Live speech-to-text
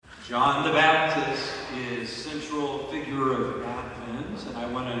John the Baptist is central figure of Advent, and I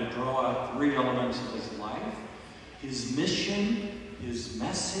want to draw out three elements of his life: his mission, his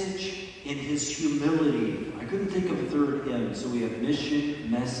message, and his humility. I couldn't think of a third M, so we have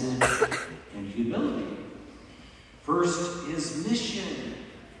mission, message, and humility. First, his mission.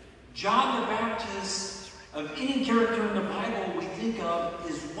 John the Baptist, of any character in the Bible we think of,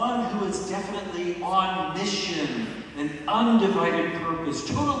 is one who is definitely on mission, an undivided purpose,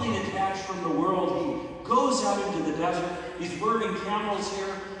 totally detached from the world. He goes out into the desert. He's wearing camel's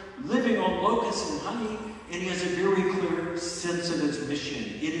hair, living on locusts and honey, and he has a very clear sense of his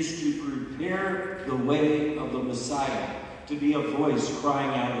mission. It is to prepare the way of the Messiah, to be a voice crying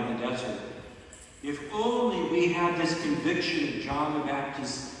out in the desert. If only we had this conviction of John the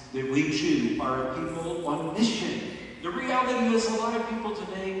Baptist, that we too are a people on mission. The reality is, a lot of people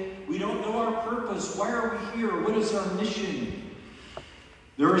today, we don't know our purpose. Why are we here? What is our mission?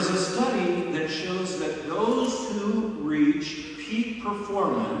 There is a study that shows that those who reach peak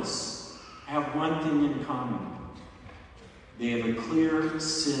performance have one thing in common. They have a clear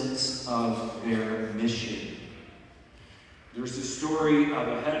sense of their mission. There's a story of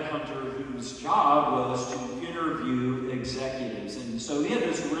a headhunter whose job was to interview executives. And so he had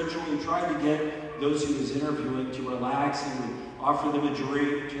this ritual. He tried to get those he was interviewing to relax. He would offer them a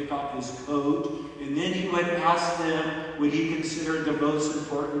drink, take off his coat, and then he would ask them what he considered the most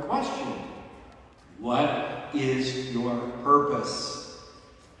important question: what is your purpose?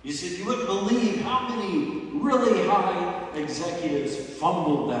 He said, you wouldn't believe how many really high executives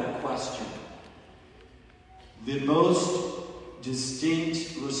fumbled that question. The most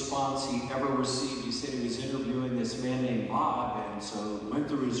distinct response he ever received, he said he was interviewing this man named Bob, and so went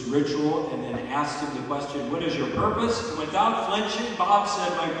through his ritual and then asked him the question, what is your purpose? And without flinching, Bob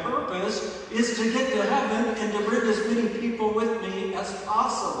said, my purpose is to get to heaven and to bring as many people with me as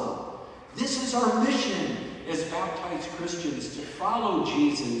possible. This is our mission as baptized Christians, to follow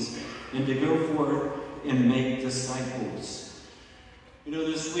Jesus and to go forth and make disciples. You know,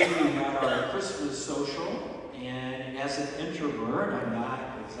 this week we had our Christmas social. And as an introvert, I'm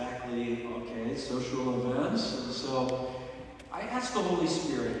not exactly, social events. And so I asked the Holy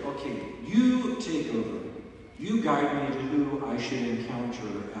Spirit, you take over. You guide me to who I should encounter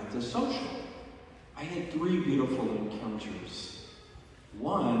at the social. I had three beautiful encounters.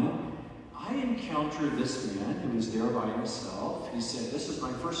 One, I encountered this man who was there by himself. He said, this is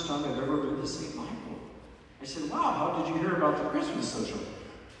my first time I've ever been to St. Michael. I said, wow, how did you hear about the Christmas social?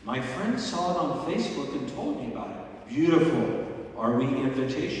 My friend saw it on Facebook and told me about it. Beautiful. Are we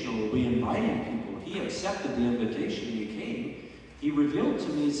invitational? Are we inviting people? He accepted the invitation. He came. He revealed to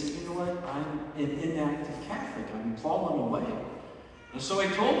me, he said, you know what? I'm an inactive Catholic. I'm falling away. And so I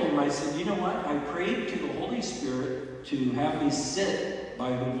told him, I said, you know what? I prayed to the Holy Spirit to have me sit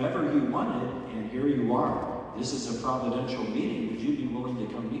by whomever he wanted, and here you are. This is a providential meeting. Would you be willing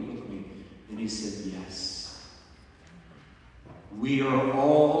to come meet with me? And he said, yes. We are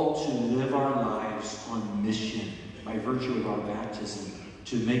all to live our lives on mission by virtue of our baptism,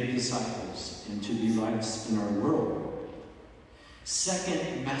 to make disciples and to be lights in our world.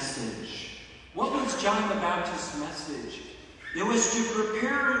 Second message. What was John the Baptist's message? It was to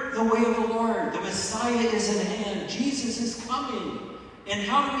prepare the way of the Lord. The Messiah is in hand. Jesus is coming. And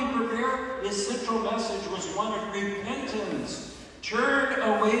how do we prepare? His central message was one of repentance. Turn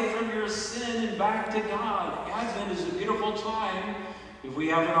away from your sin and back to God. Advent is a beautiful time, if we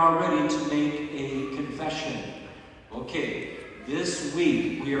haven't already, to make a confession. This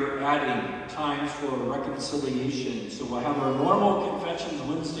week we are adding times for reconciliation. So we'll have our normal confessions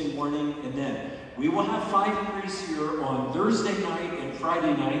Wednesday morning, and then we will have 5 priests here on Thursday night and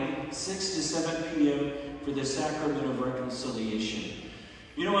Friday night, 6 to 7 p.m. for the sacrament of reconciliation.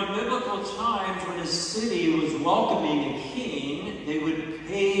 You know, in biblical times, when a city was welcoming a king, they would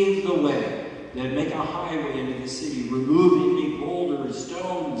pave the way. They'd make a highway into the city, remove any boulders,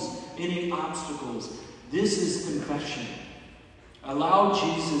 stones, any obstacles. This is confession. Allow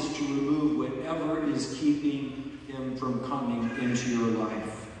Jesus to remove whatever is keeping him from coming into your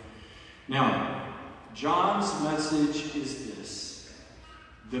life. Now, John's message is this: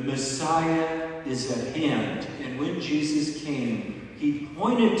 the Messiah is at hand. And when Jesus came, he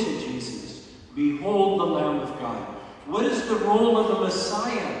pointed to Jesus. Behold the Lamb of God. What is the role of the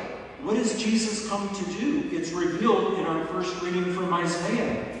Messiah? What does Jesus come to do? It's revealed in our first reading from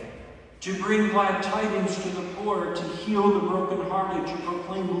Isaiah. To bring glad tidings to the poor, to heal the brokenhearted, to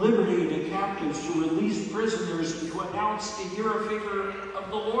proclaim liberty to captives, to release prisoners, and to announce the year of favor of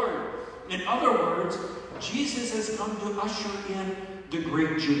the Lord. In other words, Jesus has come to usher in the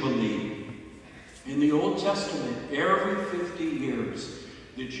Great Jubilee. In the Old Testament, every 50 years,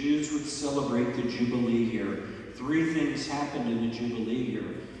 The Jews would celebrate the Jubilee year. 3 things happened in the Jubilee year.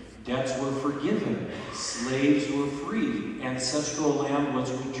 Debts were forgiven. Slaves were freed. Ancestral land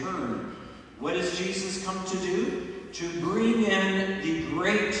was returned. What does Jesus come to do? To bring in the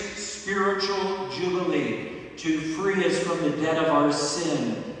great spiritual Jubilee, to free us from the debt of our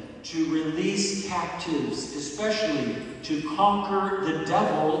sin, to release captives, especially to conquer the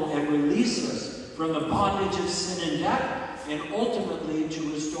devil and release us from the bondage of sin and death, and ultimately to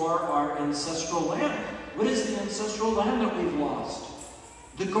restore our ancestral land. What is the ancestral land that we've lost?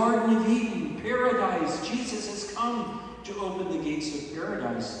 The Garden of Eden, paradise. Jesus has come to open the gates of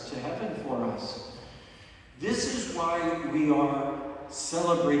paradise to heaven for us. This is why we are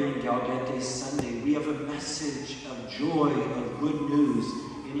celebrating Gaudete Sunday. We have a message of joy, of good news.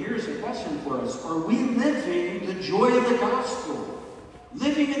 And here's a question for us. Are we living the joy of the gospel?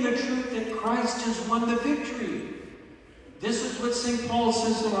 Living in the truth that Christ has won the victory? This is what St. Paul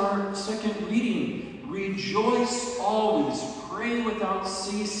says in our second reading. Rejoice always, pray without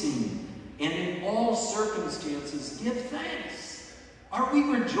ceasing, and in all circumstances give thanks. Are we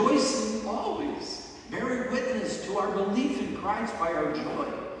rejoicing always? Bearing witness to our belief in Christ by our joy.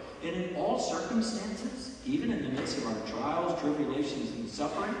 And in all circumstances, even in the midst of our trials, tribulations, and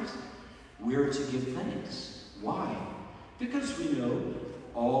sufferings, we're to give thanks. Why? Because we know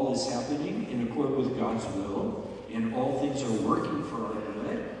all is happening in accord with God's will, and all things are working for our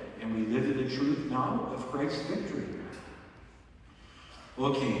good, and we live in the truth now of Christ's victory.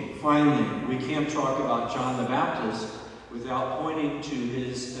 Okay, finally, we can't talk about John the Baptist without pointing to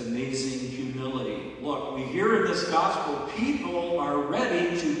his amazing humility. Look, we hear in this gospel, people are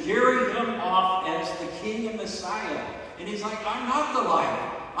ready to carry him off as the king and Messiah. And he's like, I'm not the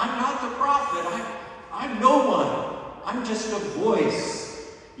light. I'm not the prophet. I'm no one. I'm just a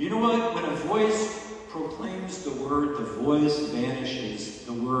voice. You know what? When a voice proclaims the word, the voice vanishes,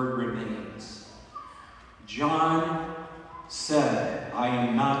 the word remains. John said, I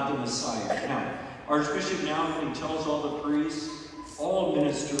am not the Messiah. Now, Archbishop Nowman tells all the priests, all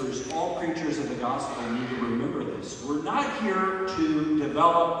ministers, all preachers of the gospel need to remember this. We're not here to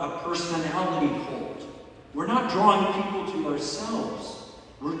develop a personality cult. We're not drawing people to ourselves.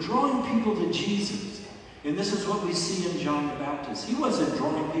 We're drawing people to Jesus. And this is what we see in John the Baptist. He wasn't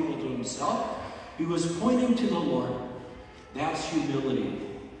drawing people to himself. He was pointing to the Lord. That's humility.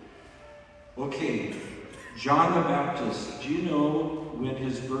 Okay, John the Baptist, do you know when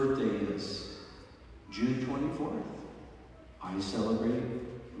his birthday is? June 24th. I celebrate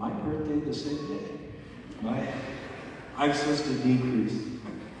my birthday the same day. I'm supposed to decrease.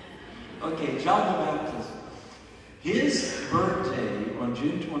 Okay, John the Baptist. His birthday on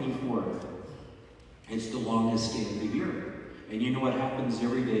June 24th is the longest day of the year. And you know what happens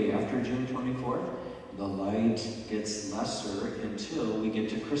every day after June 24th? The light gets lesser until we get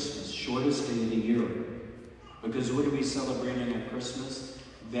to Christmas, shortest day of the year. Because what are we celebrating at Christmas?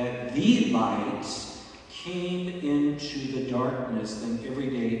 That the light came into the darkness, then every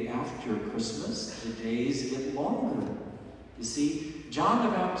day after Christmas, the days get longer. You see, John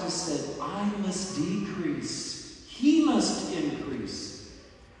the Baptist said, I must decrease, he must increase.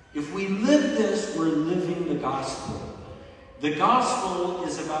 If we live this, we're living the gospel. The gospel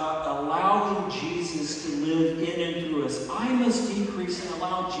is about allowing Jesus to live in and through us. I must decrease and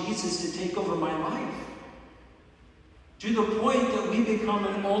allow Jesus to take over my life. To the point that we become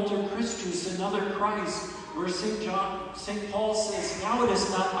an alter Christus, another Christ, where St. Paul says, now it is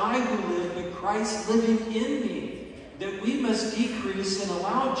not I who live, but Christ living in me. That we must decrease and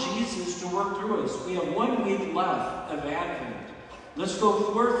allow Jesus to work through us. We have 1 week left of Advent. Let's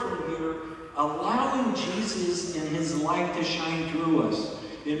go forth from here, allowing Jesus and his light to shine through us.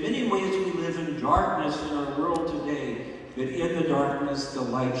 In many ways, we live in darkness in our world today, but in the darkness, the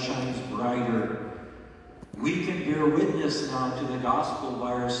light shines brighter. We can bear witness now to the gospel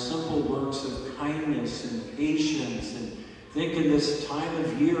by our simple works of kindness and patience. And think in this time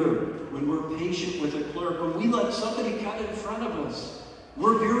of year when we're patient with a clerk, when we let somebody cut in front of us,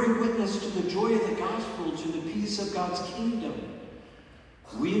 we're bearing witness to the joy of the gospel, to the peace of God's kingdom.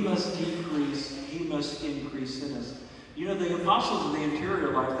 We must decrease, he must increase in us. You know, the apostles of the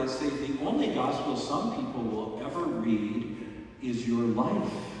interior life, they say the only gospel some people will ever read is your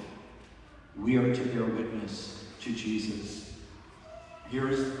life. We are to bear witness to Jesus.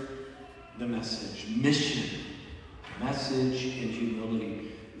 Here's the message. Mission. Message and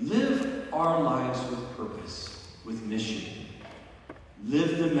humility. Live our lives with purpose, with mission.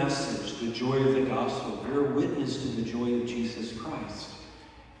 Live the message, the joy of the gospel. Bear witness to the joy of Jesus Christ.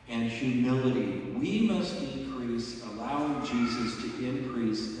 And humility. We must decrease, allowing Jesus to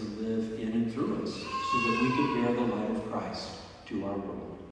increase and live in and through us so that we can bear the light of Christ to our world.